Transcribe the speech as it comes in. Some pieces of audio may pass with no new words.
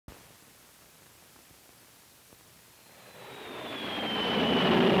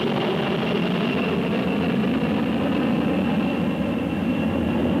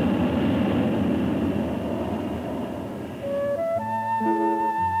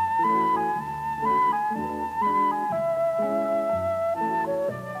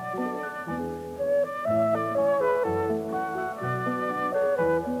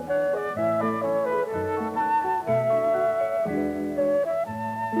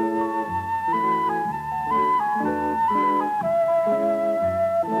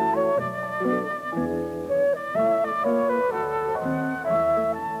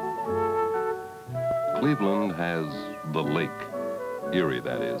a lake. Erie,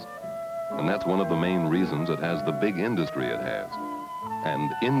 that is. And that's one of the main reasons it has the big industry it has.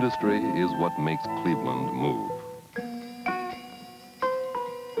 And industry is what makes Cleveland move.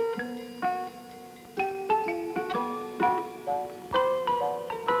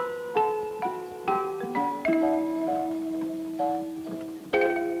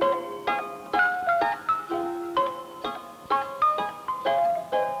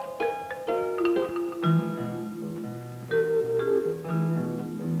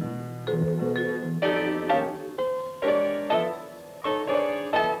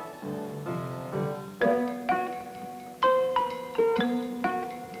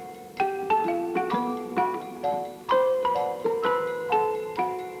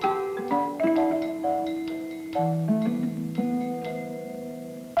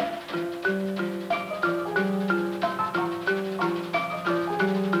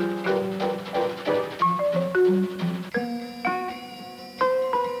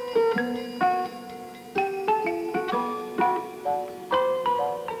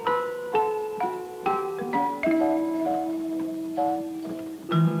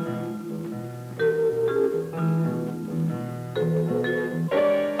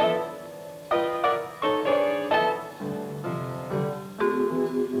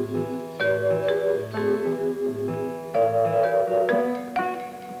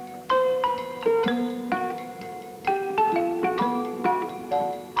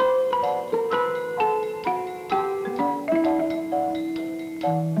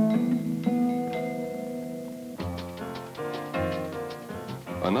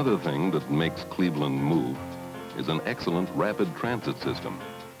 Another thing that makes Cleveland move is an excellent rapid transit system,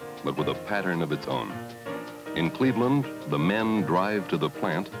 but with a pattern of its own. In Cleveland, the men drive to the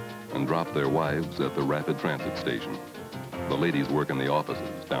plant and drop their wives at the rapid transit station. The ladies work in the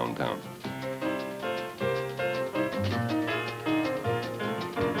offices downtown.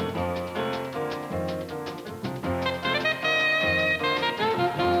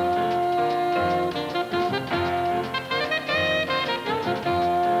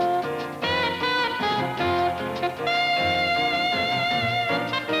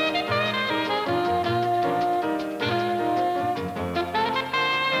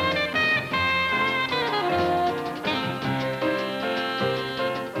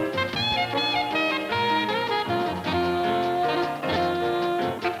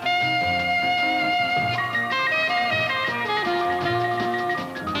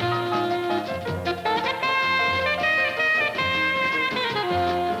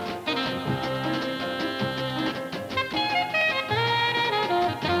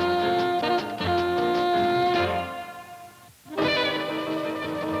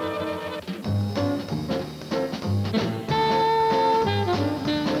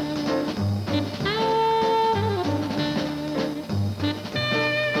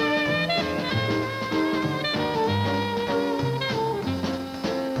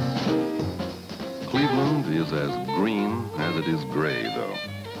 Cleveland is as green as it is gray, though.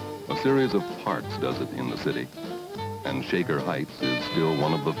 A series of parks does it in the city, and Shaker Heights is still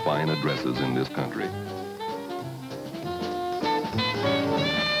one of the fine addresses in this country.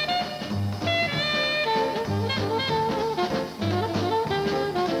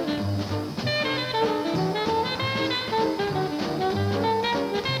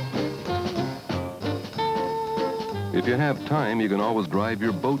 If you have time, you can always drive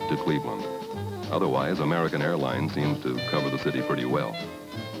your boat to Cleveland. Otherwise, American Airlines seems to cover the city pretty well.